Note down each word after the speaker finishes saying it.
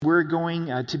We're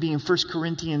going to be in 1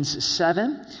 Corinthians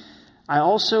 7. I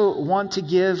also want to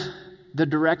give the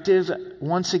directive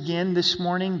once again this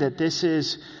morning that this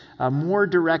is more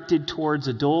directed towards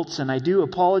adults. And I do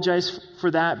apologize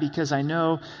for that because I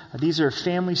know these are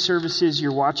family services.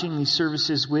 You're watching these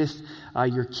services with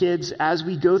your kids. As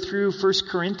we go through 1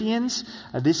 Corinthians,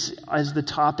 this is the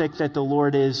topic that the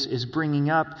Lord is bringing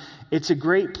up. It's a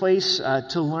great place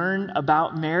to learn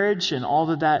about marriage and all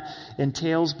that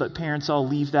entails, but parents, I'll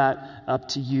leave that up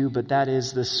to you, but that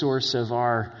is the source of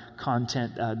our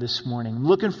content this morning. I'm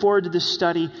looking forward to this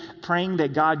study, praying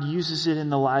that God uses it in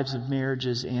the lives of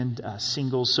marriages and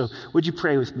singles. So would you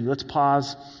pray with me? Let's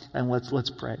pause and let's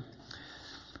pray.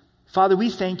 Father, we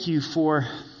thank you for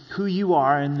who you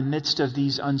are in the midst of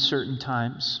these uncertain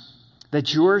times,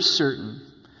 that you're certain,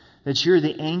 that you're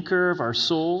the anchor of our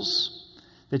souls,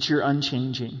 that you're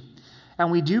unchanging. And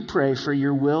we do pray for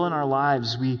your will in our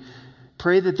lives. We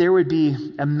pray that there would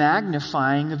be a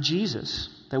magnifying of Jesus,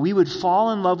 that we would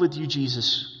fall in love with you,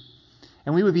 Jesus,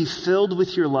 and we would be filled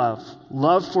with your love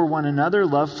for one another,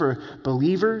 love for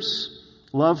believers,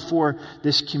 love for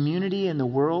this community and the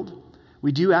world.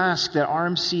 We do ask that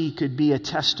RMC could be a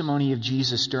testimony of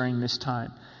Jesus during this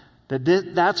time,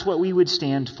 that's what we would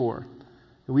stand for.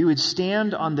 We would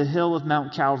stand on the hill of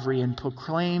Mount Calvary and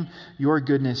proclaim your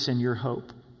goodness and your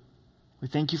hope. We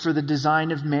thank you for the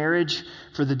design of marriage,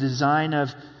 for the design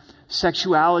of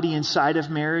sexuality inside of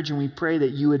marriage, and we pray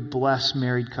that you would bless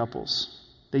married couples,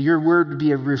 that your word would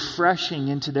be a refreshing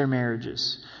into their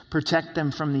marriages, protect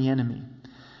them from the enemy.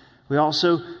 We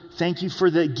also thank you for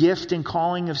the gift and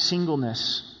calling of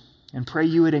singleness, and pray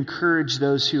you would encourage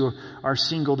those who are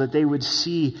single, that they would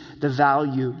see the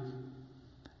value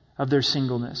of their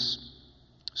singleness.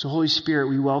 So Holy Spirit,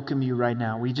 we welcome you right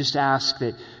now. We just ask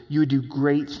that you would do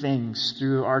great things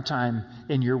through our time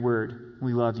in your word.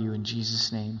 We love you in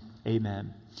Jesus' name.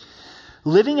 Amen.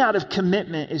 Living out of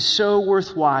commitment is so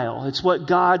worthwhile. It's what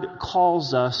God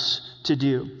calls us to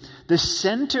do. The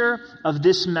center of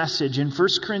this message in 1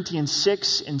 Corinthians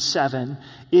 6 and 7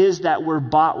 is that we're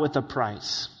bought with a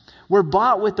price. We're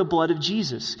bought with the blood of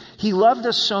Jesus. He loved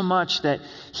us so much that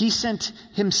he sent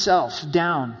himself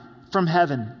down from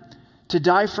heaven to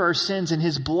die for our sins, and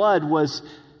his blood was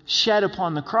shed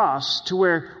upon the cross to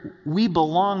where we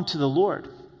belong to the Lord.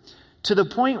 To the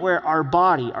point where our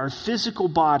body, our physical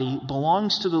body,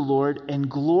 belongs to the Lord and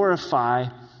glorify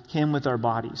him with our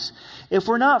bodies. If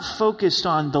we're not focused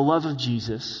on the love of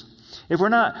Jesus, if we're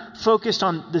not focused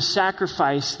on the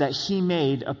sacrifice that he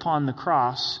made upon the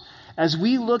cross, as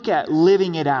we look at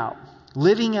living out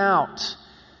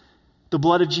the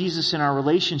blood of Jesus in our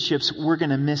relationships, we're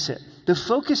going to miss it. The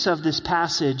focus of this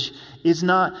passage is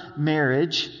not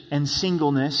marriage and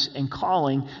singleness and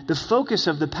calling. The focus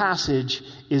of the passage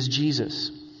is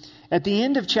Jesus. At the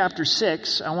end of chapter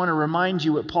 6, I want to remind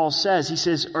you what Paul says. He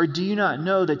says, "Or do you not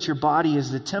know that your body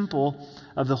is the temple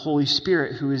of the Holy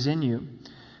Spirit who is in you,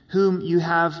 whom you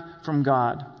have from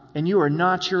God, and you are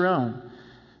not your own?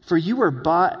 For you were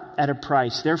bought at a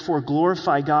price. Therefore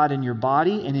glorify God in your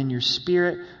body and in your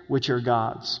spirit, which are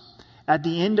God's." At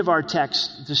the end of our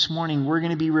text this morning, we're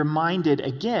going to be reminded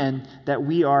again that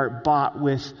we are bought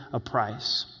with a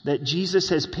price, that Jesus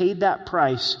has paid that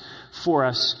price for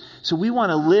us. So we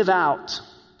want to live out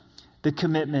the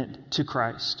commitment to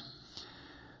Christ.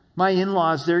 My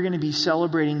in-laws, they're going to be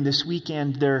celebrating this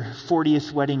weekend their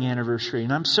 40th wedding anniversary.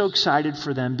 And I'm so excited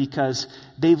for them because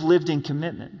they've lived in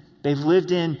commitment. They've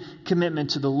lived in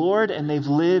commitment to the Lord, and they've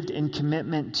lived in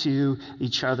commitment to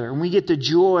each other. And we get the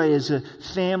joy as a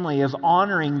family of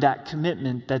honoring that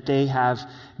commitment that they have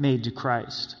made to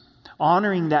Christ.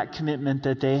 Honoring that commitment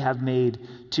that they have made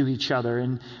to each other.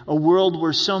 In a world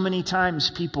where so many times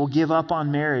people give up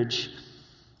on marriage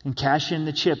and cash in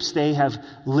the chips, they have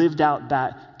lived out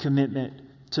that commitment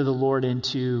to the Lord and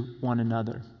to one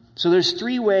another. So there's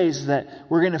 3 ways that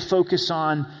we're going to focus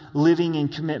on living in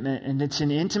commitment. And it's in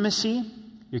intimacy.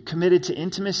 You're committed to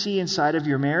intimacy inside of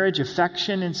your marriage,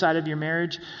 affection inside of your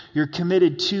marriage. You're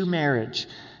committed to marriage,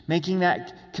 making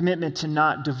that commitment to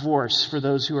not divorce for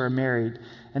those who are married.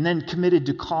 And then committed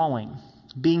to calling,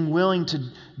 being willing to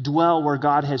dwell where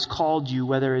God has called you,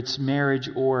 whether it's marriage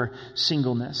or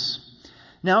singleness.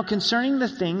 Now, concerning the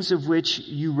things of which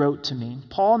you wrote to me,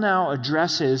 Paul now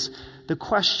addresses the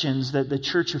questions that the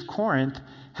church of Corinth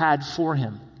had for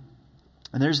him.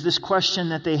 And there's this question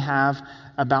that they have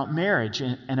about marriage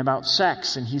and about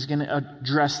sex, and he's going to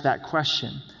address that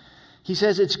question. He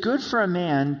says, it's good for a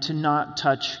man to not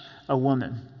touch a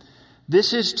woman.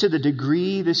 This is to the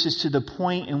degree, this is to the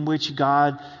point in which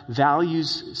God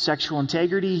values sexual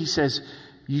integrity. He says,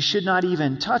 you should not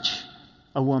even touch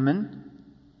a woman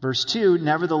Verse 2,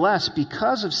 nevertheless,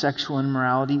 because of sexual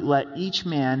immorality, let each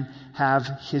man have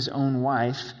his own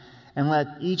wife, and let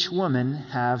each woman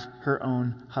have her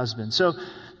own husband. So,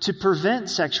 to prevent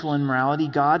sexual immorality,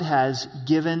 God has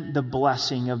given the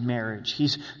blessing of marriage.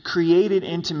 He's created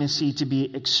intimacy to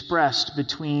be expressed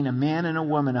between a man and a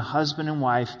woman, a husband and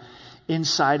wife,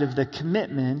 inside of the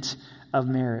commitment of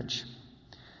marriage.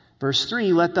 Verse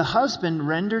 3, let the husband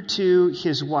render to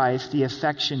his wife the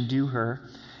affection due her,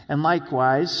 and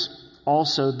likewise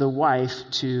also the wife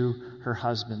to her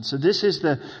husband. So this is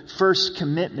the first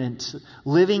commitment.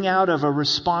 Living out of a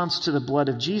response to the blood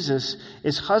of Jesus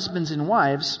is husbands and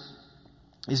wives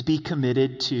is be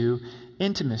committed to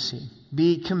intimacy,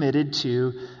 be committed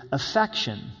to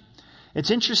affection. It's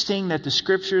interesting that the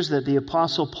scriptures that the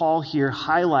Apostle Paul here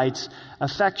highlights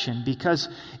affection, because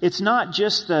it's not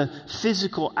just the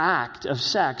physical act of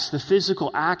sex, the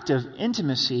physical act of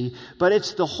intimacy, but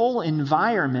it's the whole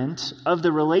environment of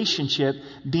the relationship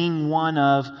being one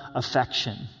of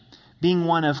affection, being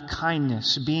one of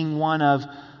kindness, being one of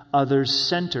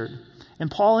others-centered.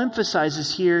 And Paul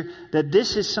emphasizes here that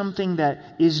this is something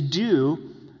that is due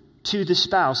to the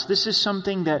spouse. This is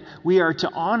something that we are to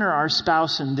honor our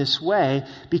spouse in this way,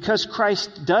 because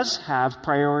Christ does have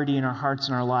priority in our hearts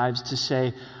and our lives to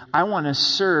say, I want to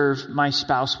serve my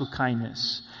spouse with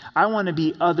kindness. I want to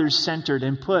be others-centered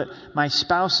and put my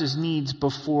spouse's needs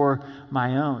before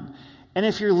my own. And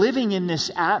if you're living in this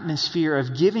atmosphere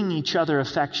of giving each other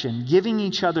affection, giving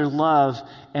each other love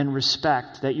and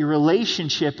respect, that your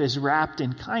relationship is wrapped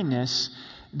in kindness,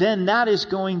 then that is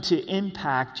going to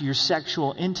impact your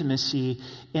sexual intimacy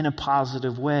in a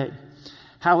positive way.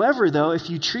 However, though, if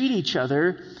you treat each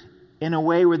other in a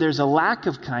way where there's a lack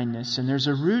of kindness and there's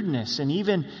a rudeness and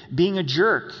even being a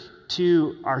jerk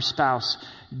to our spouse,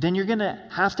 then you're going to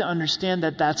have to understand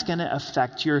that that's going to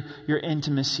affect your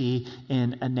intimacy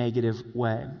in a negative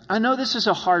way. I know this is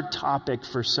a hard topic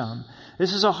for some.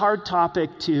 This is a hard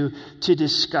topic to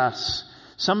discuss.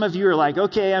 Some of you are like,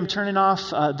 okay, I'm turning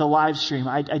off the live stream.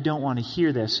 I don't want to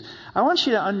hear this. I want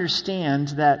you to understand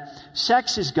that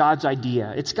sex is God's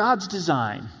idea. It's God's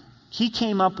design. He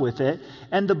came up with it.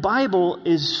 And the Bible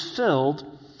is filled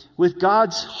with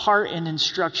God's heart and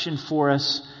instruction for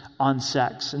us on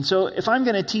sex. And so if I'm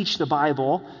going to teach the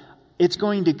Bible, it's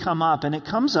going to come up. And it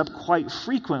comes up quite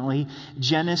frequently,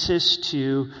 Genesis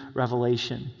to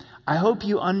Revelation. I hope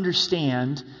you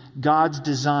understand God's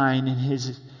design and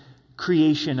His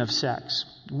creation of sex.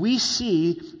 We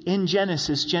see in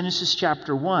Genesis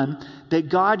chapter 1, that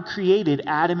God created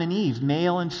Adam and Eve,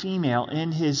 male and female,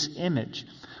 in His image.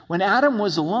 When Adam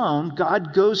was alone,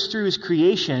 God goes through His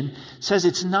creation, says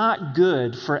it's not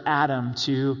good for Adam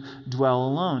to dwell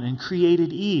alone, and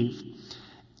created Eve.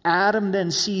 Adam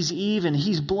then sees Eve and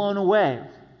he's blown away.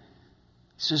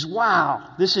 He says, wow,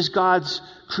 this is God's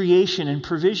creation and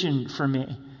provision for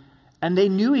me. And they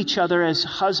knew each other as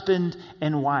husband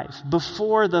and wife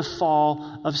before the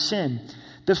fall of sin.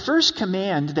 The first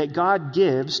command that God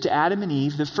gives to Adam and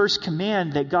Eve, the first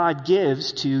command that God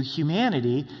gives to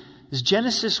humanity, is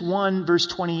Genesis 1 verse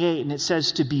 28, and it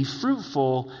says to be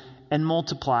fruitful and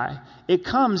multiply. It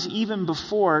comes even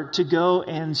before to go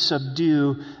and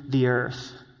subdue the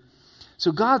earth.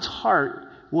 So God's heart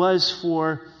was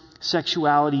for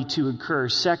sexuality to occur,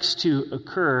 sex to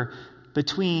occur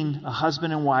between a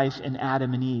husband and wife and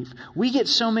Adam and Eve. We get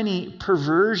so many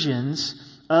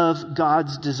perversions of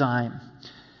God's design.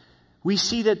 We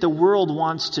see that the world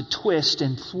wants to twist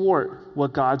and thwart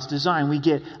what God's designed. We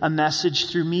get a message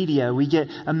through media. We get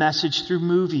a message through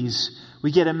movies.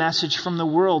 We get a message from the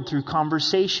world through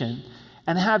conversation.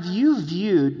 And have you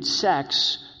viewed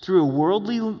sex through a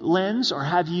worldly lens, or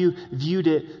have you viewed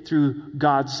it through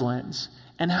God's lens?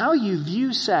 And how you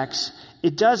view sex,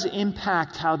 it does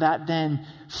impact how that then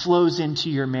flows into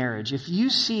your marriage. If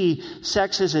you see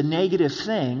sex as a negative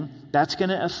thing, that's going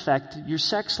to affect your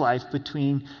sex life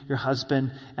between your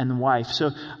husband and wife. So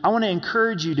I want to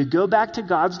encourage you to go back to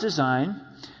God's design,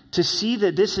 to see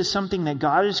that this is something that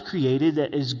God has created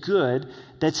that is good,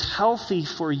 that's healthy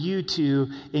for you to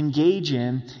engage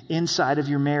in inside of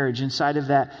your marriage, inside of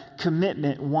that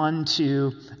commitment one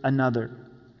to another.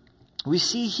 We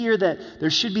see here that there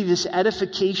should be this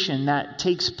edification that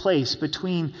takes place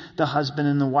between the husband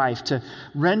and the wife, to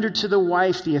render to the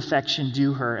wife the affection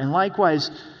due her, and likewise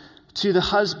to the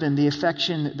husband the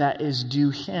affection that is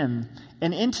due him.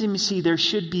 In intimacy, there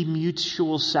should be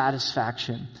mutual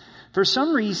satisfaction. For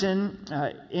some reason,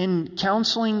 in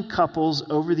counseling couples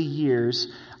over the years,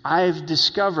 I've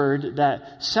discovered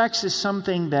that sex is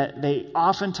something that they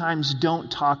oftentimes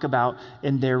don't talk about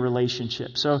in their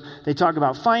relationship. So they talk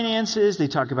about finances, they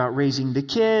talk about raising the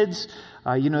kids,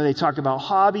 they talk about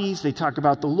hobbies, they talk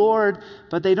about the Lord,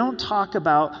 but they don't talk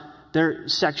about their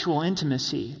sexual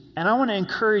intimacy. And I want to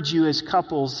encourage you as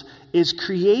couples is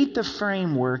create the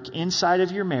framework inside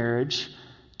of your marriage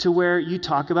to where you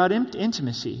talk about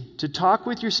intimacy, to talk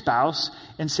with your spouse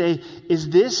and say, is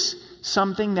this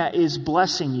something that is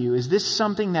blessing you? Is this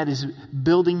something that is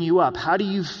building you up? How do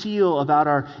you feel about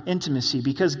our intimacy?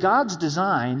 Because God's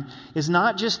design is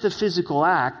not just the physical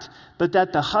act, but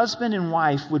that the husband and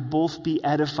wife would both be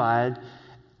edified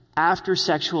after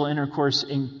sexual intercourse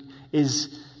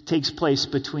takes place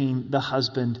between the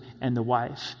husband and the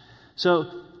wife. So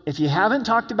if you haven't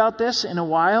talked about this in a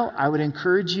while, I would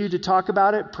encourage you to talk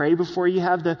about it. Pray before you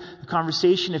have the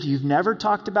conversation. If you've never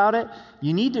talked about it,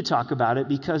 you need to talk about it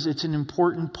because it's an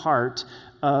important part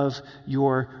of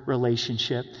your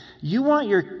relationship. You want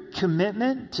your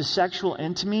commitment to sexual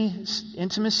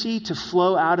intimacy to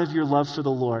flow out of your love for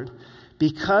the Lord.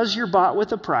 Because you're bought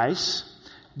with a price,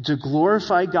 to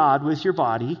glorify God with your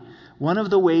body, one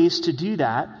of the ways to do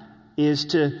that is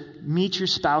to meet your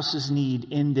spouse's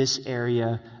need in this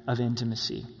area of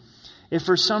intimacy. If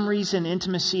for some reason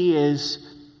intimacy is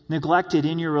neglected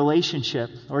in your relationship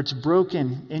or it's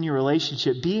broken in your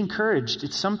relationship, be encouraged.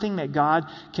 It's something that God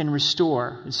can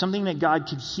restore. It's something that God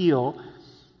can heal.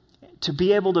 To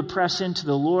be able to press into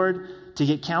the Lord, to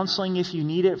get counseling if you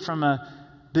need it from a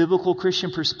biblical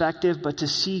Christian perspective, but to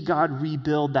see God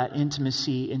rebuild that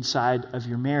intimacy inside of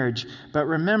your marriage. But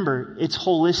remember, it's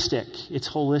holistic. It's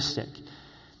holistic.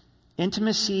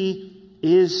 Intimacy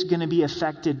is going to be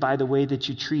affected by the way that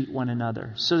you treat one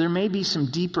another. So there may be some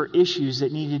deeper issues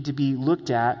that needed to be looked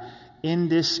at in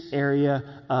this area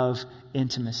of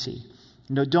intimacy.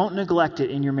 No, don't neglect it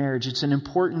in your marriage. It's an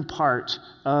important part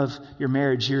of your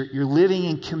marriage. You're living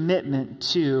in commitment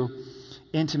to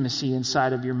intimacy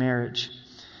inside of your marriage.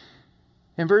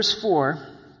 In verse 4,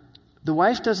 the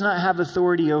wife does not have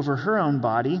authority over her own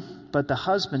body, but the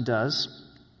husband does.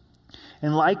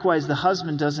 And likewise, the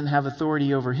husband doesn't have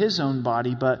authority over his own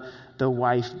body, but the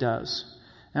wife does.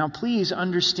 Now, please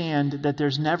understand that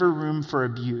there's never room for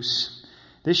abuse.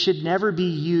 This should never be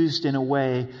used in a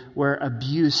way where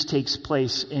abuse takes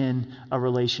place in a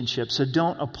relationship. So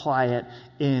don't apply it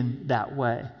in that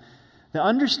way. The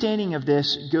understanding of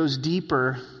this goes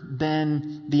deeper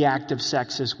than the act of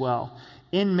sex as well.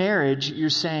 In marriage, you're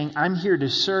saying, I'm here to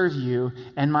serve you,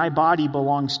 and my body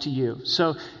belongs to you.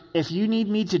 So if you need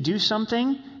me to do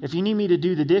something, if you need me to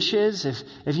do the dishes,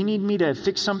 if you need me to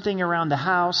fix something around the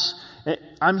house,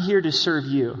 I'm here to serve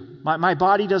you. My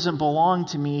body doesn't belong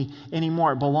to me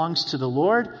anymore. It belongs to the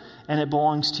Lord, and it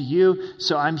belongs to you,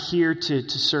 so I'm here to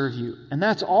serve you. And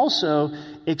that's also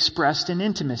expressed in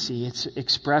intimacy. It's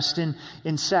expressed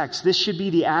in sex. This should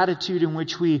be the attitude in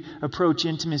which we approach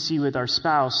intimacy with our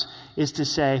spouse, is to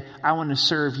say, I want to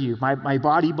serve you. My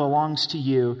body belongs to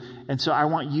you, and so I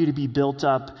want you to be built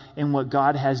up in what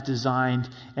God has designed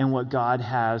and what God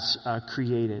has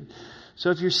created.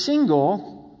 So if you're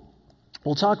single,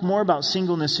 we'll talk more about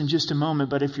singleness in just a moment,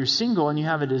 but if you're single and you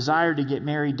have a desire to get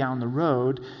married down the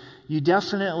road, you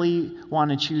definitely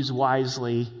want to choose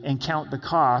wisely and count the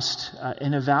cost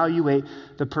and evaluate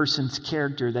the person's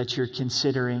character that you're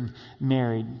considering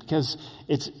married. Because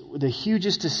it's the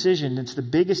hugest decision, it's the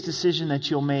biggest decision that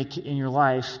you'll make in your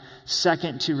life,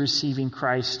 second to receiving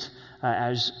Christ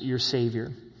as your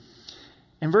Savior.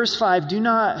 In verse 5, do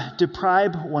not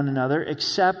deprive one another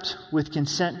except with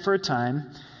consent for a time,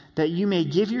 that you may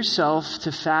give yourself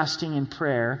to fasting and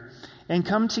prayer, and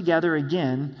come together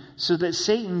again, so that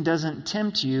Satan doesn't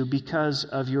tempt you because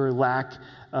of your lack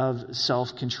of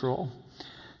self-control.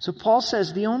 So Paul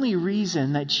says the only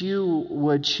reason that you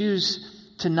would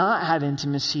choose to not have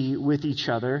intimacy with each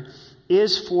other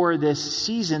is for this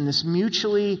season, this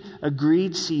mutually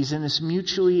agreed season, this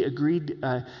mutually agreed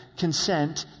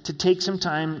consent to take some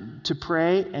time to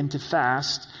pray and to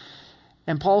fast.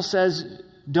 And Paul says,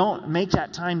 don't make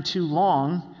that time too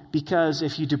long, because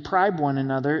if you deprive one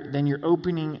another, then you're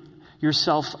opening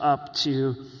yourself up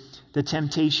to the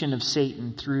temptation of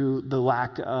Satan through the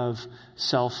lack of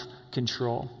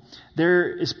self-control. There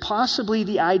is possibly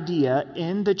the idea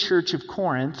in the church of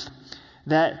Corinth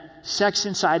that sex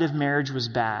inside of marriage was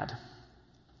bad,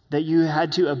 that you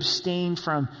had to abstain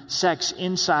from sex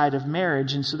inside of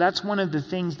marriage. And so that's one of the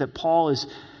things that Paul is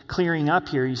clearing up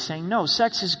here. He's saying, no,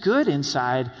 sex is good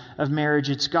inside of marriage.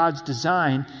 It's God's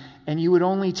design. and you would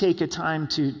only take a time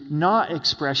to not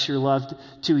express your love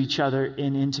to each other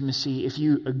in intimacy if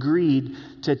you agreed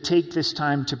to take this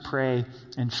time to pray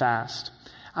and fast.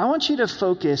 I want you to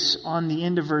focus on the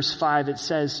end of verse 5. It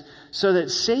says, so that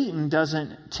Satan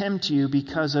doesn't tempt you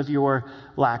because of your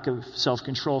lack of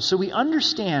self-control. So we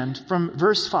understand from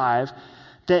verse 5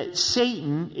 that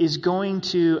Satan is going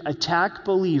to attack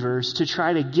believers to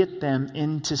try to get them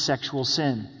into sexual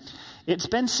sin. It's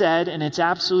been said, and it's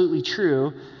absolutely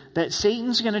true, that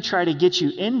Satan's going to try to get you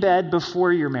in bed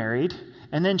before you're married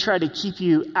and then try to keep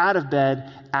you out of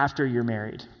bed after you're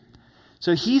married.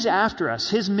 So he's after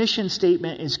us. His mission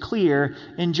statement is clear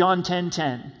in John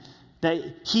 10:10, that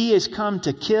he has come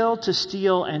to kill, to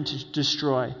steal, and to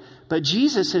destroy. But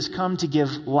Jesus has come to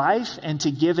give life and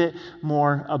to give it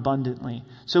more abundantly.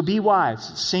 So be wise.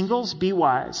 Singles, be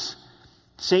wise.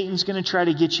 Satan's going to try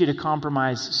to get you to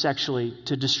compromise sexually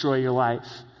to destroy your life.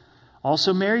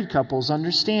 Also, married couples,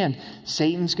 understand,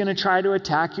 Satan's going to try to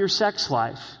attack your sex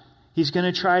life. He's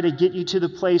going to try to get you to the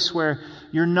place where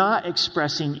you're not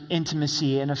expressing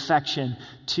intimacy and affection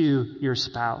to your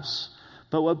spouse.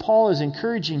 But what Paul is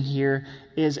encouraging here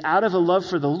is, out of a love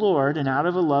for the Lord and out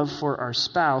of a love for our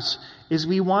spouse, is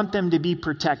we want them to be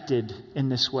protected in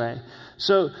this way.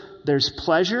 So there's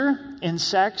pleasure in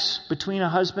sex between a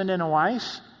husband and a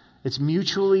wife. It's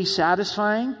mutually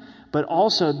satisfying, but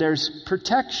also there's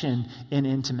protection in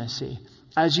intimacy.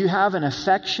 As you have an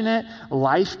affectionate,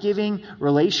 life-giving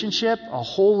relationship, a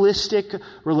holistic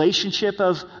relationship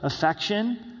of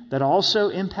affection that also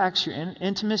impacts your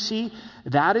intimacy,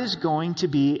 that is going to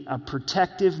be a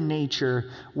protective nature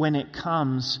when it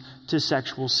comes to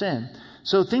sexual sin.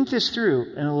 So think this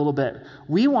through in a little bit.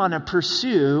 We want to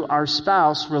pursue our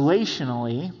spouse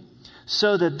relationally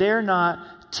so that they're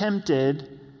not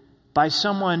tempted by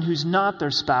someone who's not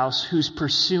their spouse who's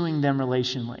pursuing them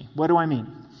relationally. What do I mean?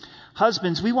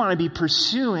 Husbands, we want to be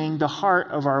pursuing the heart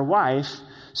of our wife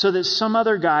so that some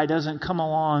other guy doesn't come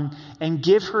along and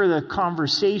give her the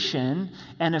conversation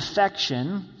and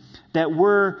affection that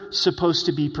we're supposed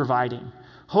to be providing.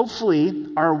 Hopefully,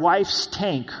 our wife's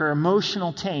tank, her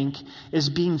emotional tank, is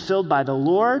being filled by the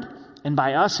Lord and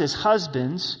by us as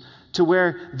husbands to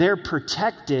where they're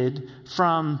protected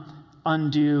from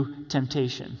undue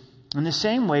temptation. In the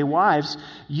same way, wives,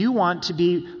 you want to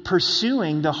be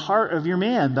pursuing the heart of your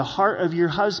man, the heart of your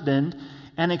husband,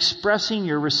 and expressing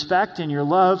your respect and your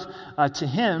love to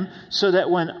him so that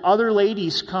when other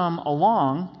ladies come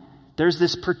along, there's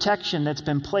this protection that's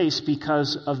been placed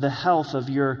because of the health of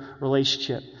your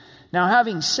relationship. Now,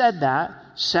 having said that,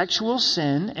 sexual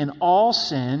sin and all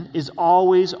sin is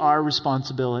always our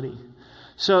responsibility.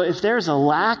 So if there's a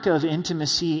lack of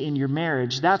intimacy in your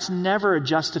marriage, that's never a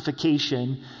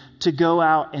justification to go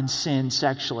out and sin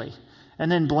sexually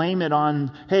and then blame it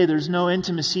on, hey, there's no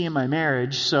intimacy in my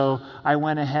marriage, so I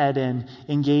went ahead and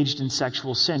engaged in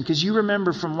sexual sin. Because you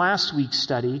remember from last week's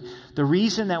study, the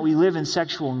reason that we live in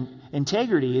sexual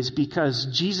integrity is because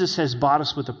Jesus has bought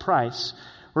us with a price.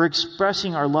 We're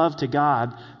expressing our love to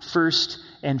God first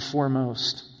and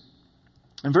foremost.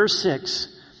 In verse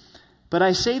 6, but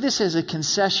I say this as a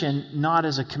concession, not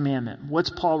as a commandment. What's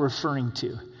Paul referring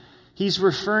to? He's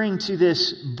referring to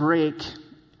this break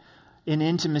in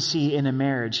intimacy in a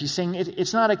marriage. He's saying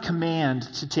it's not a command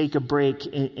to take a break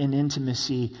in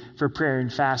intimacy for prayer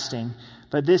and fasting,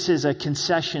 but this is a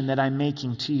concession that I'm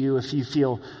making to you if you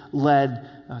feel led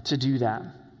to do that.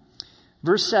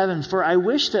 Verse 7, for I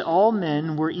wish that all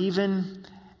men were even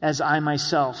as I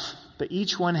myself, but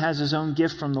each one has his own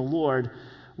gift from the Lord,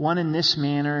 one in this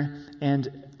manner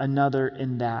and another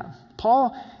in that.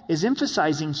 Paul is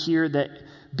emphasizing here that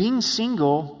being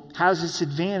single has its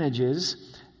advantages,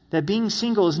 that being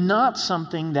single is not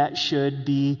something that should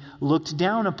be looked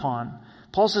down upon.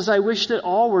 Paul says, I wish that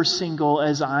all were single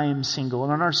as I am single.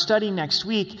 And in our study next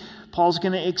week, Paul's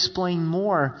going to explain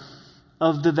more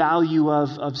of the value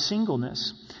of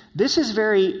singleness. This is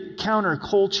very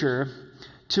counterculture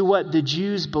to what the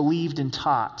Jews believed and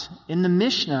taught. In the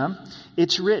Mishnah,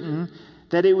 it's written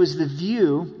that it was the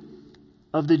view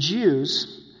of the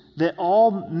Jews that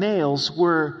all males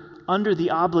were under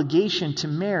the obligation to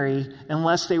marry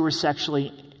unless they were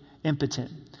sexually impotent.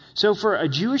 So for a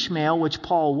Jewish male, which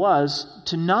Paul was,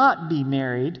 to not be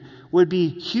married would be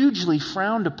hugely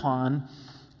frowned upon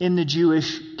in the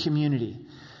Jewish community.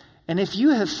 And if you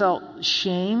have felt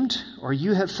shamed, or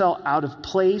you have felt out of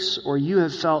place, or you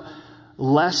have felt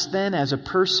less than as a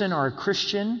person or a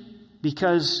Christian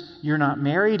because you're not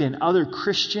married and other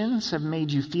Christians have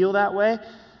made you feel that way,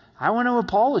 I want to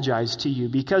apologize to you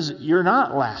because you're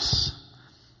not less.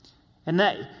 And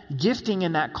that gifting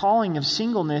and that calling of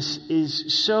singleness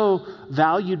is so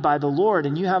valued by the Lord,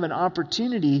 and you have an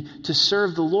opportunity to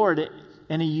serve the Lord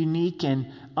in a unique and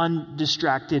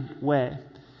undistracted way.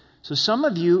 So some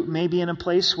of you may be in a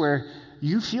place where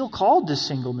you feel called to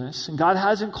singleness, and God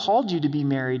hasn't called you to be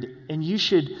married, and you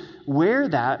should wear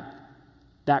that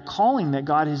calling that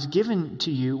God has given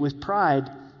to you with pride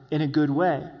in a good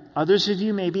way. Others of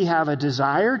you maybe have a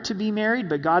desire to be married,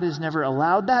 but God has never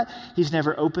allowed that. He's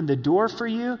never opened the door for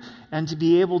you, and to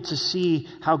be able to see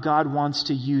how God wants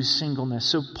to use singleness.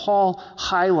 So Paul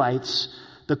highlights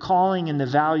the calling and the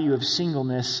value of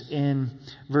singleness in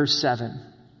verse 7.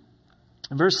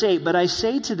 In verse 8, but I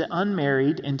say to the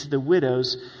unmarried and to the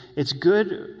widows, it's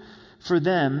good for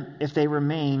them if they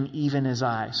remain even as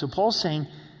I. So Paul's saying,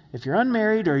 if you're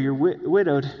unmarried or you're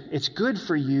widowed, it's good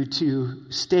for you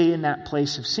to stay in that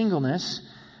place of singleness.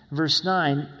 Verse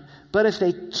 9, but if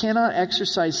they cannot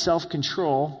exercise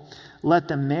self-control, let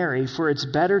them marry, for it's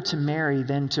better to marry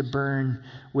than to burn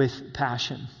with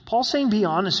passion. Paul's saying be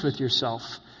honest with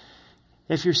yourself.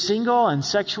 If you're single and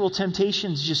sexual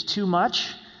temptation is just too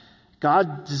much,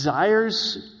 God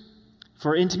desires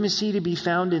for intimacy to be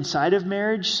found inside of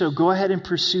marriage, so go ahead and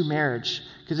pursue marriage.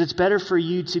 Because it's better for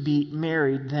you to be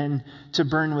married than to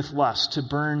burn with lust, to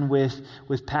burn with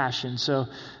passion. So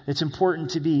it's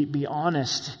important to be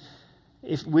honest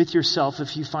with yourself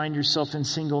if you find yourself in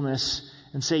singleness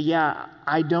and say, yeah,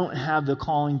 I don't have the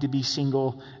calling to be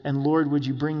single, and Lord, would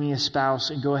you bring me a spouse,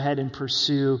 and go ahead and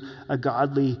pursue a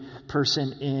godly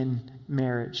person in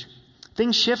marriage.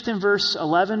 Things shift in verse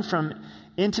 11 from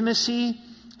intimacy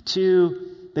to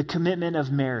the commitment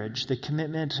of marriage, the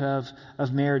commitment of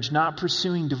marriage, not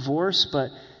pursuing divorce, but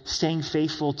staying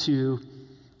faithful to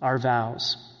our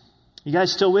vows. You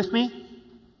guys still with me?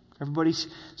 Everybody's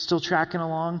still tracking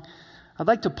along? I'd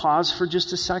like to pause for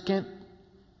just a second.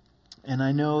 And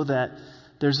I know that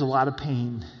there's a lot of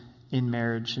pain in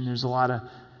marriage, and there's a lot of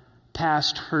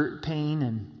past hurt pain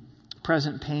and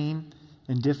present pain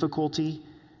and difficulty.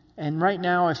 And right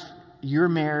now, if your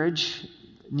marriage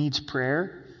needs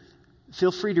prayer,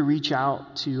 feel free to reach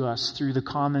out to us through the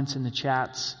comments and the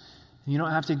chats. You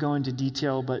don't have to go into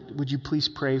detail, but would you please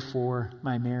pray for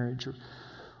my marriage?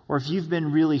 Or if you've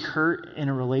been really hurt in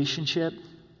a relationship,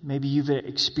 maybe you've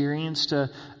experienced a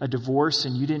divorce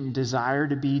and you didn't desire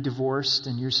to be divorced,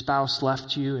 and your spouse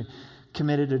left you and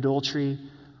committed adultery.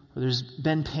 Or there's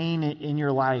been pain in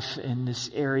your life in this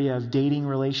area of dating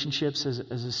relationships as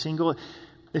a single.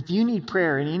 If you need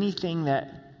prayer in anything that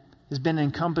has been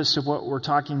encompassed of what we're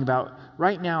talking about,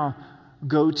 right now,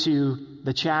 go to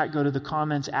the chat, go to the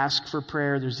comments, ask for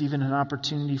prayer. There's even an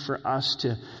opportunity for us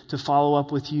to follow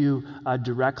up with you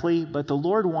directly. But the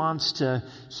Lord wants to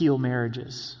heal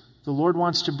marriages. The Lord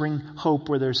wants to bring hope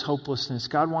where there's hopelessness.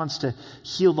 God wants to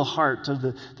heal the heart of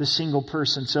the single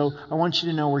person. So I want you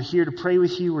to know we're here to pray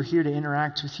with you. We're here to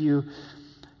interact with you.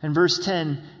 And verse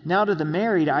 10, now to the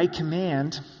married I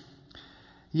command,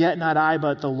 yet not I,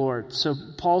 but the Lord. So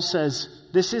Paul says,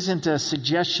 this isn't a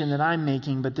suggestion that I'm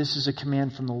making, but this is a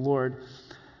command from the Lord.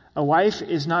 A wife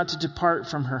is not to depart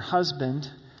from her husband,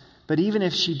 but even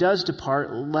if she does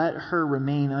depart, let her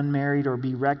remain unmarried or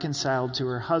be reconciled to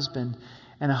her husband.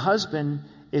 And a husband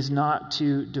is not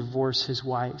to divorce his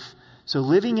wife. So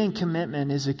living in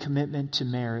commitment is a commitment to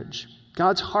marriage.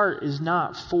 God's heart is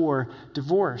not for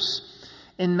divorce.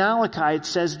 In Malachi, it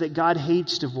says that God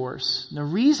hates divorce. The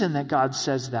reason that God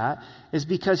says that is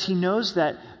because he knows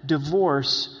that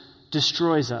divorce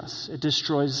destroys us. It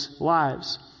destroys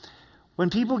lives. When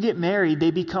people get married,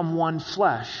 they become one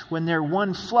flesh. When they're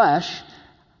one flesh,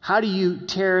 how do you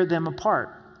tear them apart?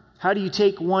 How do you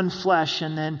take one flesh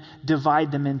and then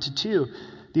divide them into two?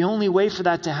 The only way for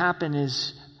that to happen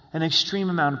is an extreme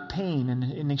amount of pain and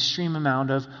an extreme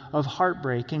amount of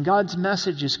heartbreak. And God's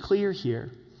message is clear here.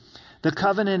 The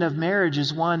covenant of marriage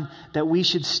is one that we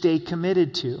should stay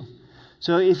committed to.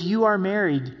 So if you are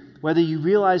married, whether you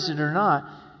realize it or not,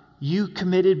 you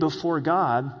committed before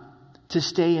God to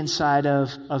stay inside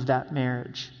of that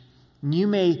marriage. And you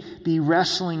may be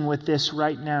wrestling with this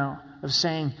right now of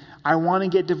saying, I want to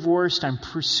get divorced, I'm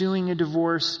pursuing a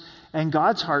divorce, and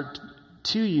God's heart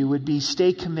to you would be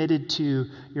stay committed to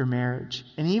your marriage.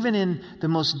 And even in the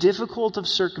most difficult of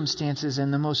circumstances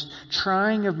and the most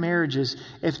trying of marriages,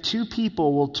 if two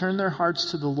people will turn their hearts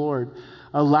to the Lord,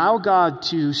 allow God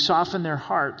to soften their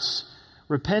hearts,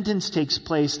 repentance takes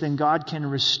place, then God can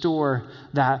restore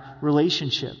that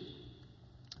relationship.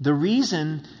 The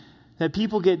reason that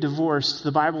people get divorced,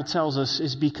 the Bible tells us,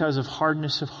 is because of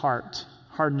hardness of heart.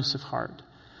 Hardness of heart.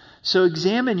 So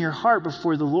examine your heart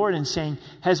before the Lord and saying,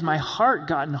 has my heart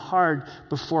gotten hard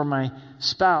before my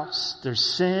spouse? There's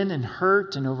sin and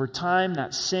hurt, and over time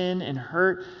that sin and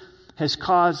hurt has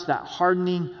caused that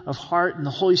hardening of heart, and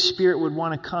the Holy Spirit would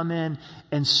want to come in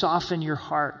and soften your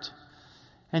heart.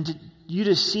 And you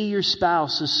to see your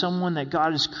spouse as someone that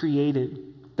God has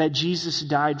created, that Jesus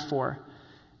died for.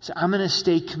 So I'm going to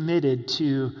stay committed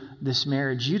to this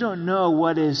marriage. You don't know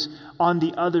what is on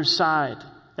the other side.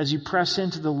 As you press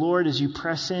into the Lord, as you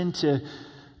press into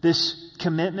this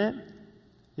commitment,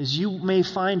 as you may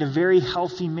find a very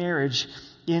healthy marriage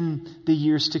in the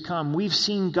years to come. We've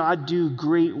seen God do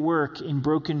great work in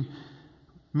broken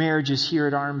marriages here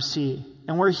at RMC.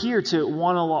 And we're here to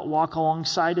want to walk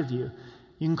alongside of you.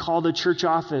 You can call the church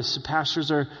office.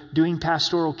 Pastors are doing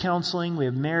pastoral counseling. We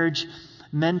have marriage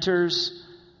mentors,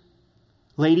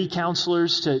 lady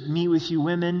counselors to meet with you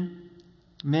women,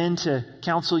 men to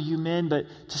counsel you men, but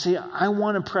to say, I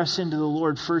want to press into the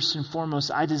Lord first and foremost.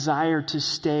 I desire to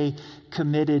stay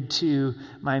committed to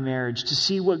my marriage, to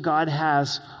see what God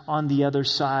has on the other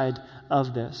side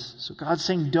of this. So God's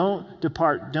saying, don't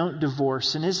depart, don't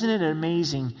divorce. And isn't it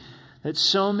amazing that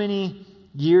so many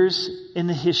years in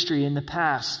the history, in the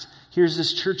past, here's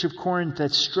this church of Corinth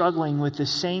that's struggling with the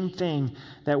same thing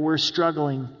that we're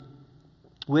struggling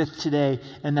with today,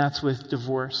 and that's with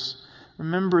divorce.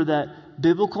 Remember that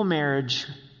biblical marriage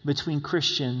between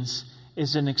Christians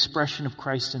is an expression of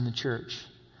Christ in the church.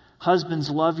 Husbands,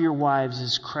 love your wives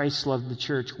as Christ loved the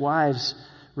church. Wives,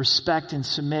 respect and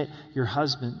submit your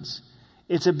husbands.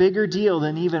 It's a bigger deal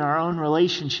than even our own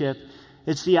relationship.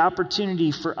 It's the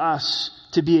opportunity for us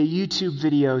to be a YouTube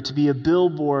video, to be a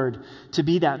billboard, to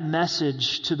be that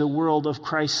message to the world of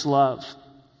Christ's love.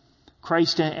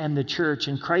 Christ and the church,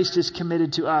 and Christ is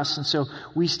committed to us, and so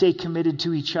we stay committed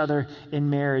to each other in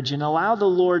marriage. And allow the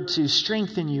Lord to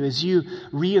strengthen you as you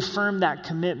reaffirm that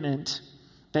commitment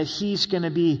that He's going to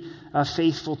be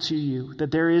faithful to you,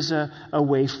 that there is a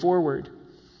way forward.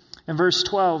 In verse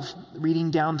 12, reading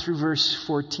down through verse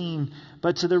 14,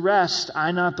 but to the rest,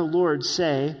 I, not the Lord,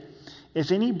 say,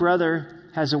 if any brother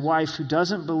has a wife who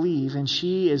doesn't believe and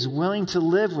she is willing to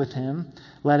live with him,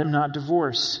 let him not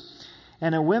divorce.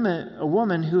 And a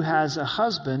woman who has a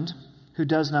husband who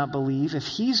does not believe, if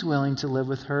he's willing to live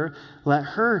with her, let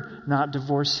her not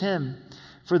divorce him.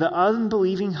 For the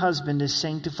unbelieving husband is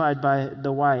sanctified by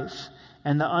the wife,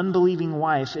 and the unbelieving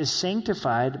wife is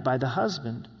sanctified by the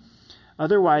husband.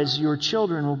 Otherwise, your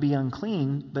children will be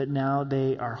unclean, but now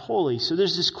they are holy. So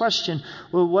there's this question,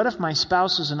 well, what if my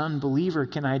spouse is an unbeliever?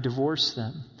 Can I divorce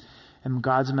them? And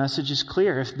God's message is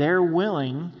clear. If they're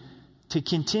willing to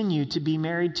continue to be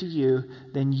married to you,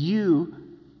 then you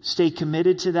stay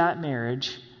committed to that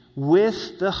marriage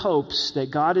with the hopes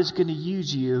that God is going to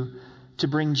use you to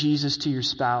bring Jesus to your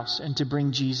spouse and to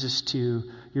bring Jesus to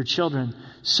your children.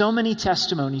 So many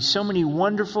testimonies, so many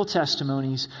wonderful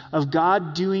testimonies of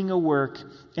God doing a work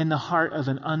in the heart of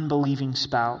an unbelieving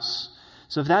spouse.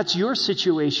 So if that's your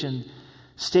situation,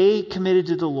 stay committed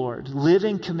to the Lord. Live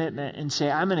in commitment and say,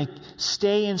 I'm going to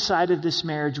stay inside of this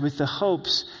marriage with the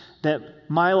hopes that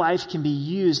my life can be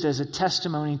used as a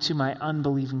testimony to my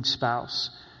unbelieving spouse.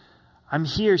 I'm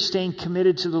here staying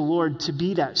committed to the Lord to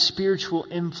be that spiritual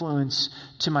influence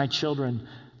to my children.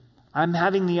 I'm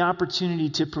having the opportunity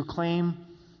to proclaim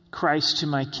Christ to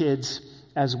my kids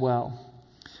as well.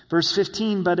 Verse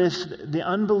 15, but if the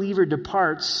unbeliever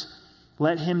departs,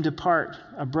 let him depart.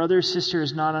 A brother or sister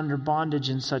is not under bondage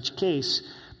in such case,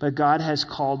 but God has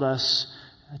called us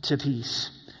to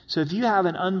peace. So if you have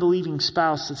an unbelieving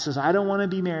spouse that says, I don't want to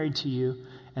be married to you,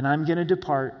 and I'm going to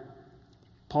depart,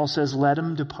 Paul says, let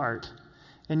him depart.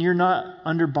 And you're not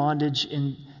under bondage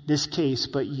in this case,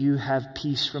 but you have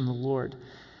peace from the Lord.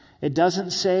 It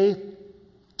doesn't say,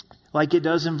 like it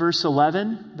does in verse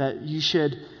 11, that you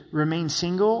should remain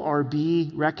single or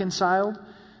be reconciled.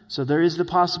 So there is the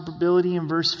possibility in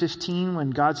verse 15 when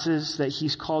God says that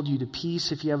He's called you to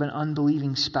peace. If you have an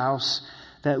unbelieving spouse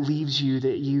that leaves you,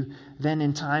 that you then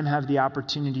in time have the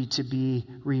opportunity to be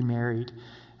remarried.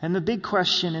 And the big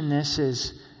question in this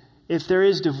is, if there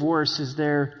is divorce, is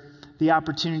there the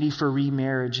opportunity for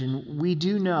remarriage? And we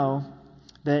do know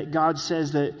that God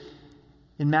says that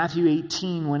in Matthew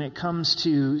 18, when it comes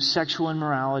to sexual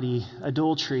immorality,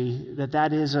 adultery,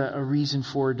 that is a reason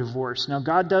for divorce. Now,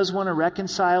 God does want to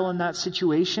reconcile in that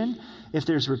situation if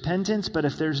there's repentance, but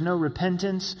if there's no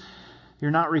repentance, you're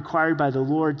not required by the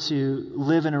Lord to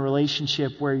live in a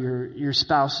relationship where your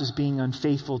spouse is being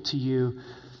unfaithful to you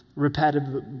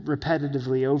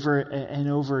repetitively over and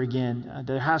over again.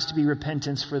 There has to be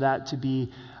repentance for that to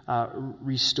be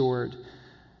restored.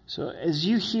 So as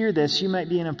you hear this, you might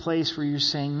be in a place where you're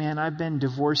saying, man, I've been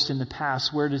divorced in the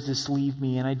past. Where does this leave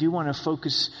me? And I do want to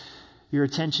focus your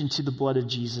attention to the blood of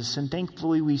Jesus. And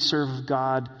thankfully, we serve a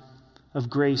God of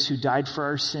grace who died for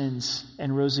our sins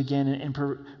and rose again and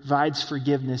provides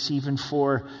forgiveness even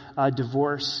for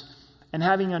divorce. And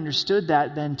having understood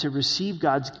that, then to receive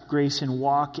God's grace and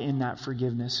walk in that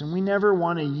forgiveness. And we never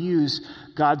want to use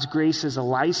God's grace as a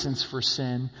license for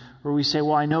sin, where we say,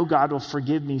 well, I know God will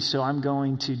forgive me, so I'm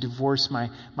going to divorce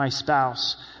my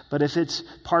spouse. But if it's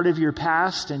part of your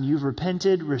past and you've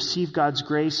repented, receive God's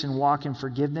grace and walk in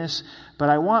forgiveness. But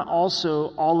I want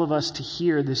also all of us to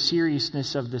hear the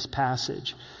seriousness of this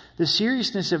passage. The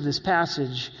seriousness of this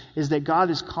passage is that God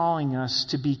is calling us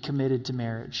to be committed to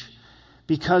marriage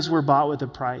because we're bought with a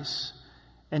price,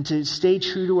 and to stay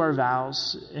true to our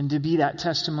vows and to be that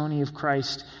testimony of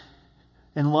Christ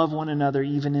and love one another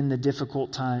even in the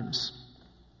difficult times.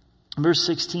 Verse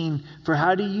 16, for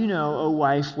how do you know, O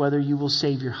wife, whether you will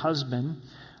save your husband?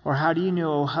 Or how do you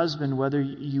know, O husband, whether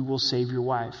you will save your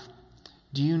wife?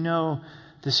 Do you know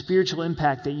the spiritual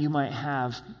impact that you might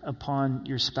have upon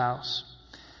your spouse?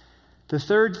 The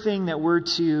third thing that we're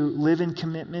to live in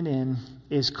commitment in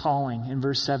is calling in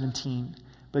verse 17.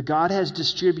 But God has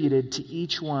distributed to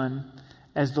each one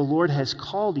as the Lord has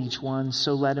called each one,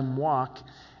 so let him walk.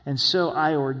 And so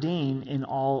I ordain in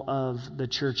all of the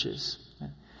churches.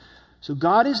 So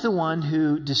God is the one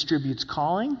who distributes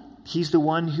calling. He's the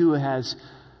one who has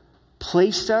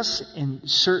placed us in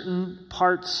certain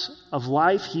parts of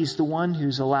life. He's the one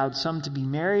who's allowed some to be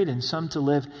married and some to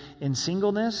live in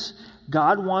singleness.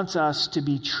 God wants us to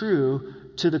be true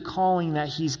to the calling that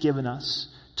he's given us,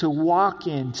 to walk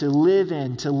in, to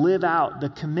live out the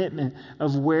commitment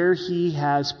of where he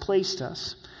has placed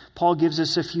us. Paul gives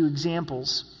us a few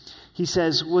examples. He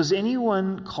says, was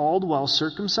anyone called while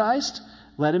circumcised?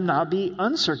 Let him not be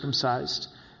uncircumcised.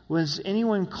 Was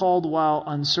anyone called while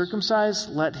uncircumcised?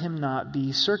 Let him not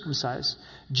be circumcised.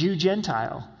 Jew,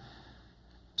 Gentile.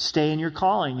 Stay in your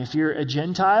calling. If you're a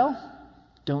Gentile,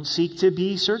 don't seek to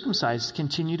be circumcised.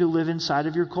 Continue to live inside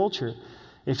of your culture.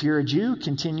 If you're a Jew,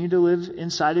 continue to live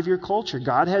inside of your culture.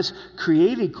 God has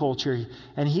created culture,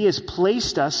 and he has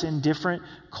placed us in different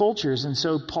cultures. And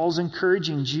so Paul's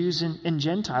encouraging Jews and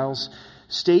Gentiles,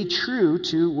 stay true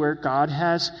to where God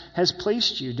has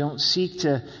placed you. Don't seek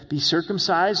to be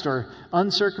circumcised or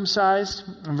uncircumcised.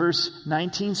 In verse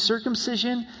 19,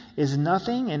 circumcision is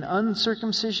nothing and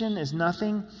uncircumcision is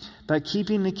nothing, but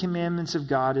keeping the commandments of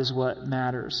God is what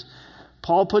matters.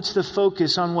 Paul puts the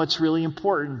focus on what's really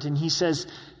important, and he says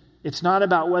it's not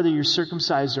about whether you're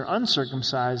circumcised or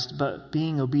uncircumcised, but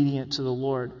being obedient to the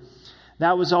Lord.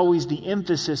 That was always the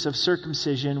emphasis of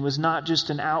circumcision, was not just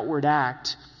an outward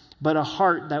act, but a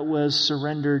heart that was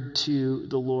surrendered to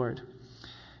the Lord.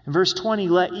 In verse 20,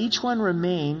 let each one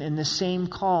remain in the same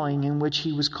calling in which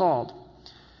he was called.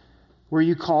 Were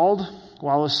you called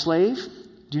while a slave?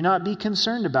 Do not be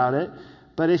concerned about it,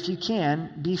 but if you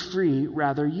can, be free,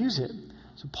 rather use it.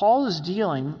 So Paul is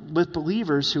dealing with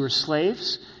believers who are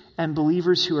slaves and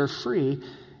believers who are free.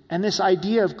 And this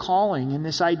idea of calling and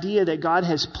this idea that God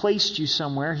has placed you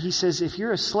somewhere, he says, if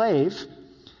you're a slave,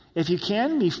 if you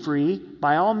can be free,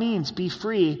 by all means be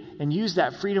free and use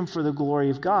that freedom for the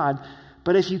glory of God.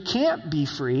 But if you can't be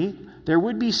free, there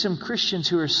would be some Christians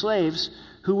who are slaves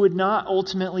who would not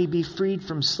ultimately be freed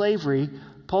from slavery.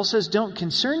 Paul says, don't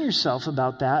concern yourself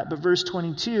about that. But verse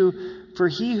 22, for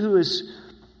he who is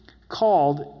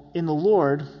called in the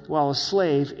Lord while a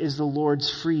slave is the Lord's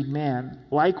freed man.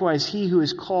 Likewise, he who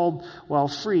is called while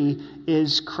free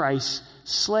is Christ's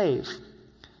slave.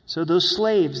 So those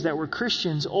slaves that were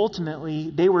Christians, ultimately,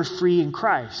 they were free in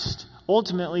Christ.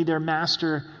 Ultimately, their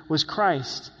master was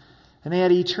Christ. And they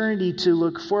had eternity to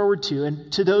look forward to. And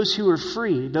to those who were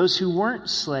free, those who weren't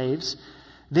slaves,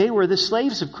 they were the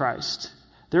slaves of Christ.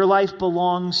 Their life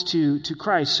belongs to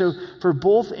Christ. So for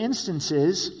both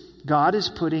instances, God is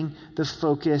putting the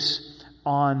focus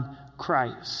on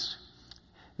Christ.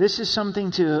 This is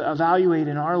something to evaluate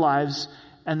in our lives,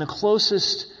 and the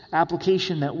closest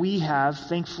application that we have,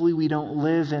 thankfully we don't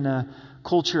live in a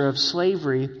culture of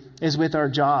slavery, is with our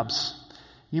jobs.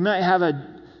 You might have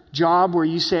a job where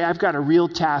you say, I've got a real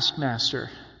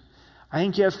taskmaster. I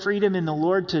think you have freedom in the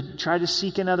Lord to try to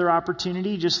seek another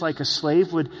opportunity, just like a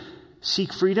slave would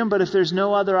seek freedom. But if there's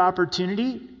no other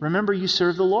opportunity, remember you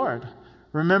serve the Lord.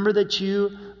 Remember that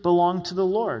you belong to the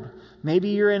Lord. Maybe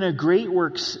you're in a great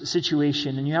work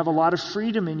situation and you have a lot of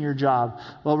freedom in your job.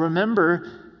 Well,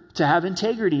 remember to have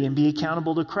integrity and be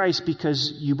accountable to Christ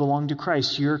because you belong to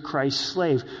Christ. You're Christ's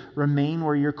slave. Remain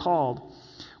where you're called.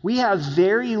 We have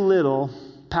very little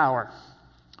power.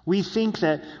 We think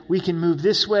that we can move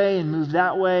this way and move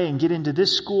that way and get into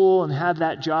this school and have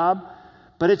that job.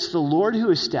 But it's the Lord who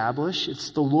establishes.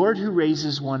 It's the Lord who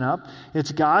raises one up.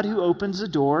 It's God who opens the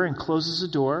door and closes the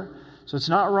door. So it's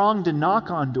not wrong to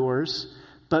knock on doors,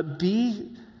 but be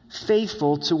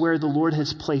faithful to where the Lord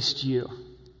has placed you.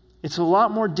 It's a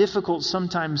lot more difficult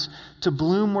sometimes to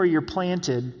bloom where you're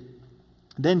planted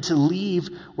than to leave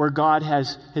where God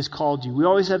has called you. We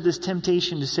always have this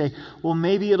temptation to say, well,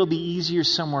 maybe it'll be easier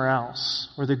somewhere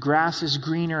else, or the grass is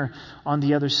greener on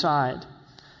the other side.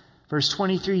 Verse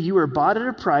 23, you are bought at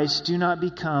a price. Do not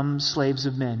become slaves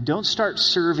of men. Don't start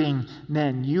serving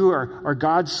men. You are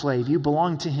God's slave. You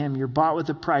belong to him. You're bought with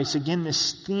a price. Again,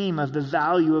 this theme of the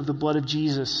value of the blood of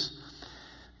Jesus.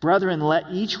 Brethren, let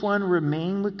each one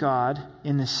remain with God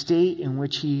in the state in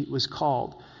which he was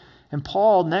called. And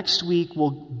Paul next week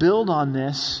will build on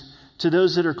this to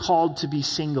those that are called to be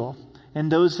single and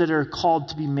those that are called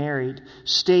to be married.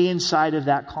 Stay inside of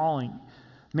that calling.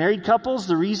 Married couples,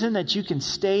 the reason that you can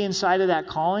stay inside of that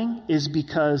calling is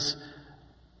because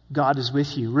God is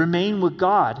with you. Remain with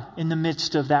God in the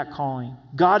midst of that calling.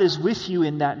 God is with you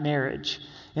in that marriage.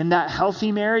 In that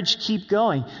healthy marriage, keep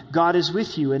going. God is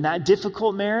with you. In that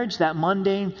difficult marriage, that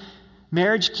mundane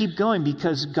marriage, keep going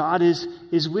because God is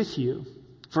with you.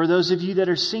 For those of you that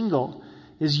are single,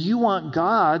 is you want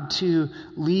God to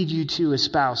lead you to a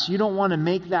spouse. You don't want to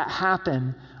make that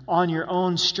happen on your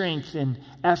own strength and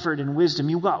effort and wisdom.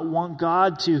 You want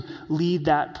God to lead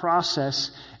that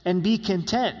process, and be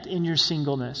content in your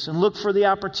singleness and look for the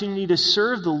opportunity to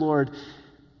serve the Lord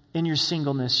in your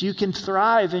singleness. You can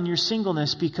thrive in your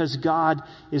singleness because God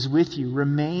is with you.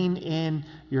 Remain in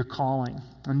your calling.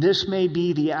 And this may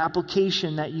be the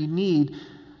application that you need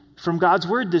from God's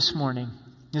word this morning.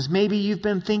 Is maybe you've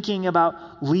been thinking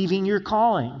about leaving your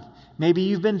calling. Maybe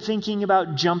you've been thinking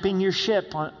about jumping your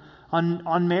ship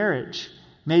on marriage.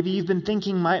 Maybe you've been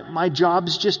thinking, my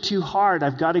job's just too hard.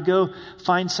 I've got to go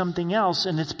find something else.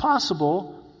 And it's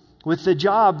possible with the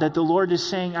job that the Lord is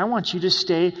saying, I want you to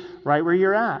stay right where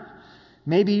you're at.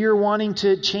 Maybe you're wanting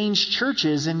to change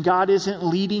churches and God isn't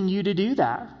leading you to do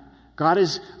that. God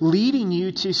is leading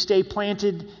you to stay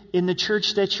planted in the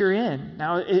church that you're in.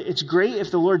 Now, it's great if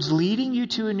the Lord's leading you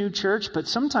to a new church, but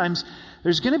sometimes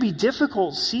there's going to be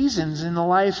difficult seasons in the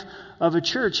life of a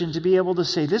church, and to be able to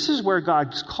say, this is where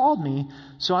God's called me,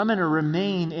 so I'm going to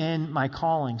remain in my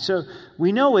calling. So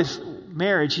we know with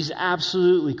marriage, he's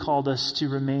absolutely called us to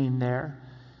remain there.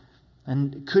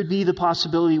 And it could be the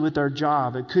possibility with our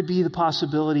job. It could be the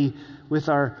possibility with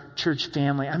our church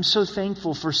family. I'm so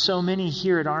thankful for so many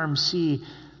here at RMC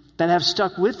that have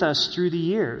stuck with us through the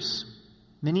years.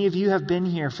 Many of you have been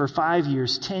here for 5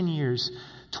 years, 10 years,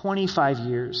 25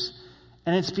 years.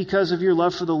 And it's because of your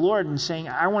love for the Lord and saying,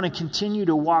 I want to continue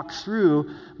to walk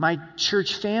through my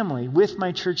church family, with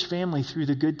my church family through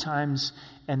the good times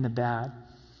and the bad.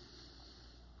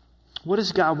 What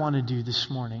does God want to do this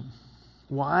morning?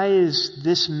 Why is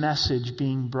this message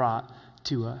being brought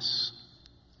to us?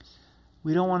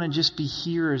 We don't want to just be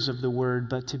hearers of the word,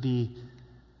 but to be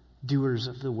doers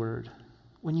of the word.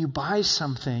 When you buy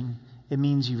something, it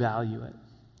means you value it.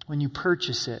 When you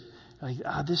purchase it, like,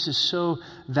 this is so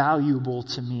valuable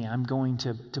to me, I'm going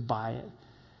to buy it.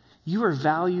 You are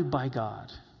valued by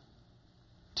God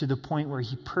to the point where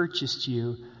he purchased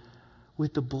you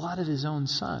with the blood of his own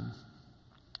son.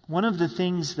 One of the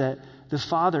things that the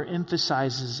Father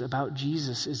emphasizes about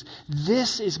Jesus is,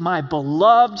 this is my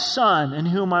beloved Son in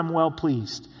whom I'm well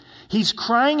pleased. He's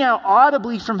crying out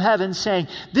audibly from heaven saying,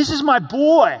 this is my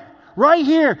boy, right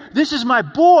here, this is my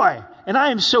boy. And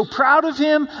I am so proud of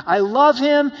him. I love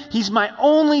him. He's my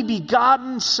only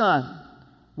begotten son.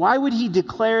 Why would he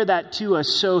declare that to us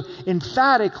so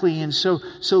emphatically and so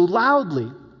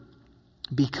loudly?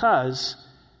 Because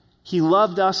he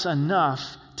loved us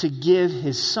enough to give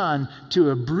his son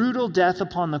to a brutal death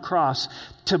upon the cross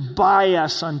to buy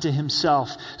us unto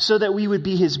himself so that we would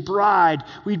be his bride,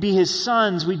 we'd be his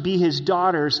sons, we'd be his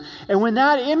daughters. And when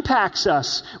that impacts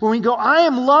us, when we go, I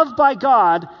am loved by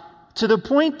God, to the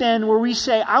point then where we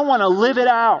say, I want to live it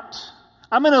out.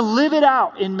 I'm going to live it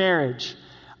out in marriage.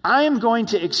 I am going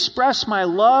to express my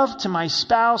love to my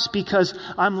spouse because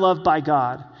I'm loved by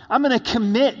God. I'm going to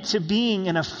commit to being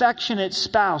an affectionate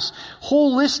spouse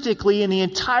holistically in the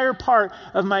entire part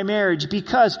of my marriage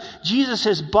because Jesus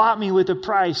has bought me with a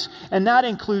price. And that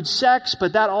includes sex,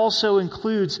 but that also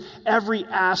includes every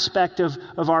aspect of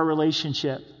our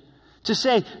relationship. To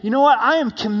say, you know what, I am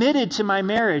committed to my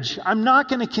marriage. I'm not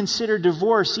going to consider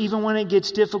divorce even when it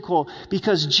gets difficult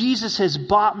because Jesus has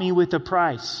bought me with a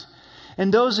price.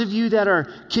 And those of you that are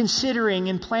considering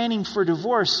and planning for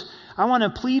divorce, I want to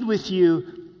plead with you,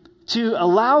 to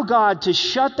allow God to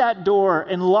shut that door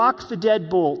and lock the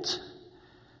deadbolt,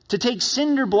 to take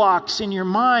cinder blocks in your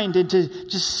mind and to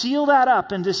just seal that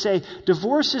up and to say,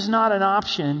 divorce is not an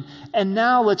option, and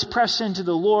now let's press into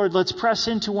the Lord, let's press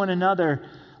into one another,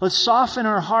 let's soften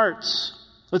our hearts,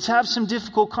 let's have some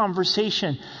difficult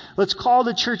conversation, let's call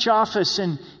the church office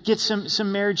and get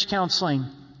some marriage counseling.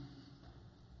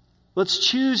 Let's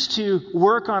choose to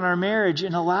work on our marriage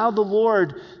and allow the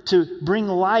Lord to bring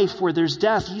life where there's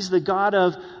death. He's the God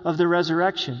of the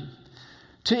resurrection.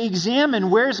 To examine,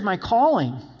 where's my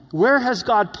calling? Where has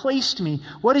God placed me?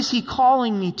 What is He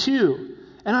calling me to?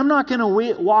 And I'm not going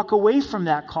to walk away from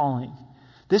that calling.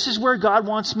 This is where God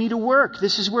wants me to work.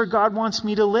 This is where God wants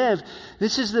me to live.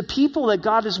 This is the people that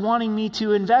God is wanting me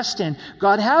to invest in.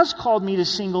 God has called me to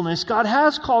singleness. God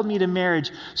has called me to marriage.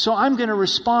 So I'm going to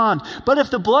respond. But if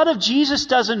the blood of Jesus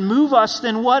doesn't move us,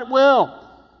 then what will?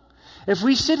 If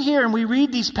we sit here and we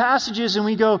read these passages and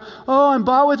we go, oh, I'm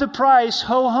bought with a price,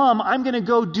 ho-hum, I'm going to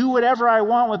go do whatever I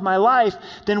want with my life,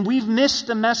 then we've missed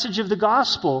the message of the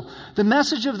gospel. The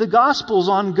message of the gospel is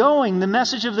ongoing. The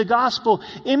message of the gospel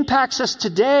impacts us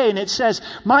today, and it says,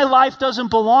 my life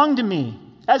doesn't belong to me.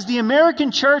 As the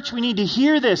American church, we need to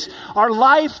hear this. Our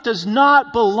life does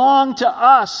not belong to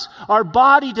us. Our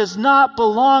body does not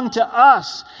belong to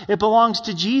us. It belongs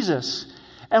to Jesus.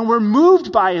 And we're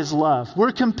moved by His love.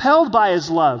 We're compelled by His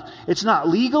love. It's not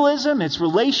legalism, it's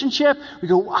relationship. We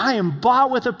go, I am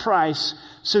bought with a price.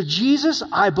 So Jesus,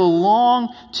 I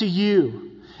belong to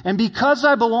you. And because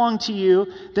I belong to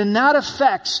you, then that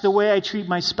affects the way I treat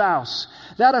my spouse.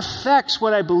 That affects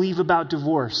what I believe about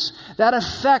divorce. That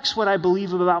affects what I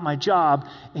believe about my job.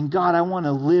 And God, I want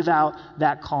to live out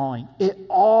that calling. It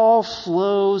all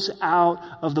flows out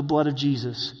of the blood of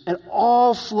Jesus. It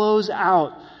all flows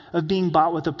out of being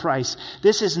bought with a price.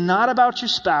 This is not about your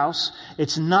spouse.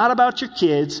 It's not about your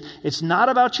kids. It's not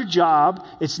about your job.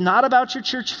 It's not about your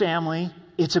church family.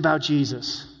 It's about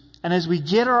Jesus. And as we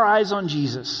get our eyes on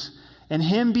Jesus and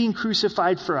Him being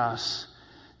crucified for us,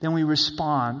 then we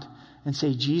respond and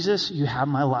say, Jesus, you have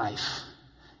my life.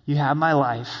 You have my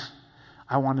life.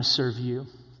 I want to serve you.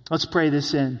 Let's pray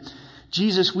this in.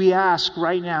 Jesus, we ask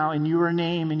right now in your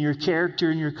name and your character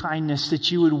and your kindness that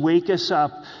you would wake us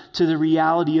up to the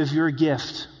reality of your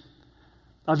gift,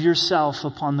 of yourself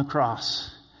upon the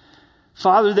cross.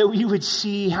 Father, that we would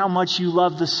see how much you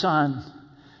love the Son,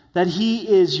 that He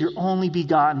is your only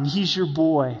begotten. He's your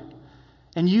boy.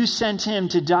 And you sent Him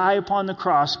to die upon the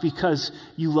cross because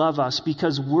you love us,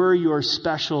 because we're your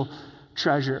special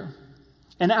treasure.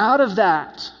 And out of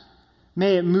that,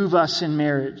 may it move us in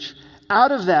marriage.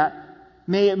 Out of that,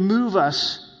 may it move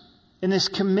us in this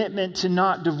commitment to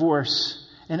not divorce.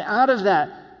 And out of that,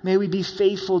 may we be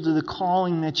faithful to the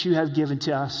calling that you have given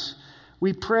to us.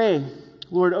 We pray,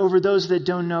 Lord, over those that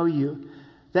don't know you,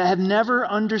 that have never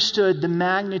understood the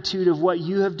magnitude of what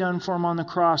you have done for them on the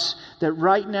cross, that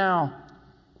right now,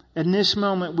 in this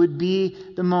moment, would be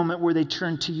the moment where they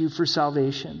turn to you for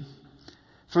salvation.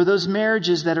 For those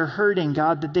marriages that are hurting,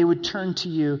 God, that they would turn to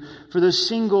you. For those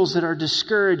singles that are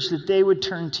discouraged, that they would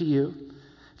turn to you.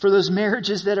 For those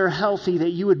marriages that are healthy, that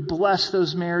you would bless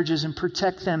those marriages and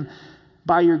protect them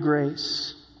by your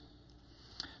grace.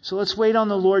 So let's wait on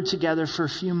the Lord together for a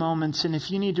few moments. And if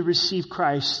you need to receive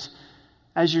Christ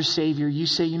as your Savior, you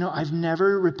say, I've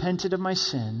never repented of my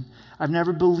sin. I've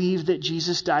never believed that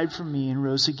Jesus died for me and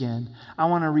rose again. I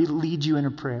want to lead you in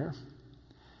a prayer.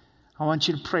 I want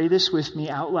you to pray this with me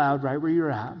out loud right where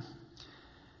you're at.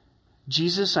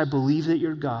 Jesus, I believe that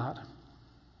you're God,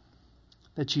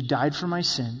 that you died for my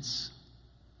sins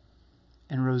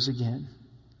and rose again.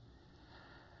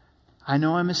 I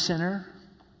know I'm a sinner.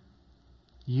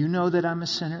 You know that I'm a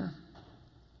sinner.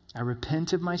 I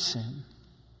repent of my sin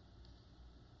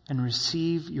and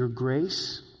receive your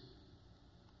grace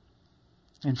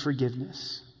and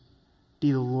forgiveness.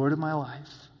 Be the Lord of my life.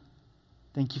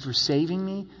 Thank you for saving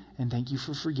me, and thank you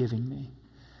for forgiving me.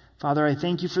 Father, I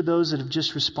thank you for those that have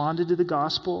just responded to the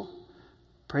gospel.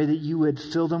 Pray that you would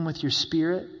fill them with your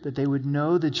Spirit, that they would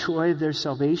know the joy of their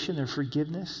salvation, their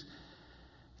forgiveness,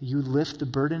 that you would lift the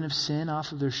burden of sin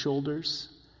off of their shoulders,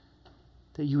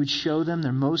 that you would show them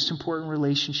their most important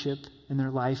relationship in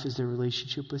their life is their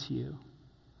relationship with you.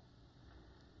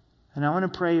 And I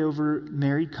want to pray over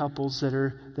married couples that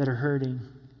are hurting.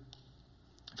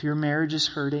 If your marriage is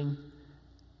hurting,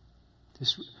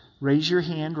 just raise your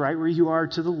hand right where you are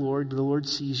to the Lord. The Lord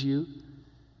sees you.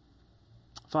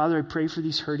 Father, I pray for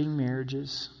these hurting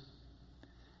marriages.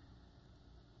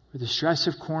 For the stress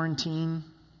of quarantine,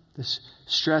 the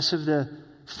stress of the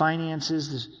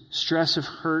finances, the stress of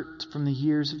hurt from the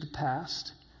years of the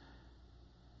past.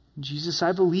 Jesus,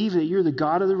 I believe that you're the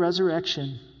God of the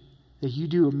resurrection. that you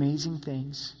do amazing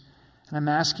things. And I'm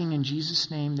asking in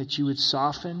Jesus' name that you would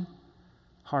soften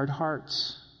hard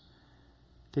hearts,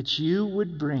 that you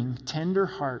would bring tender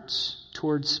hearts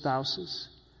towards spouses,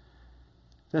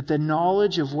 that the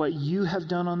knowledge of what you have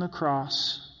done on the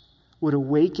cross would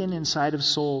awaken inside of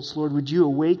souls. Lord, would you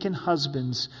awaken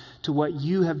husbands to what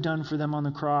you have done for them on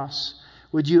the cross?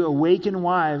 Would you awaken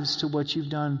wives to what you've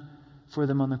done for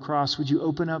them on the cross? Would you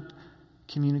open up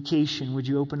communication? Would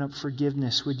you open up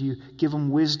forgiveness? Would you give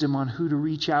them wisdom on who to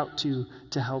reach out to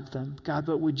help them? God,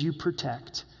 but would you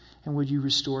protect and would you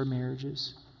restore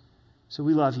marriages? So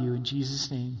we love you in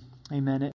Jesus' name. Amen.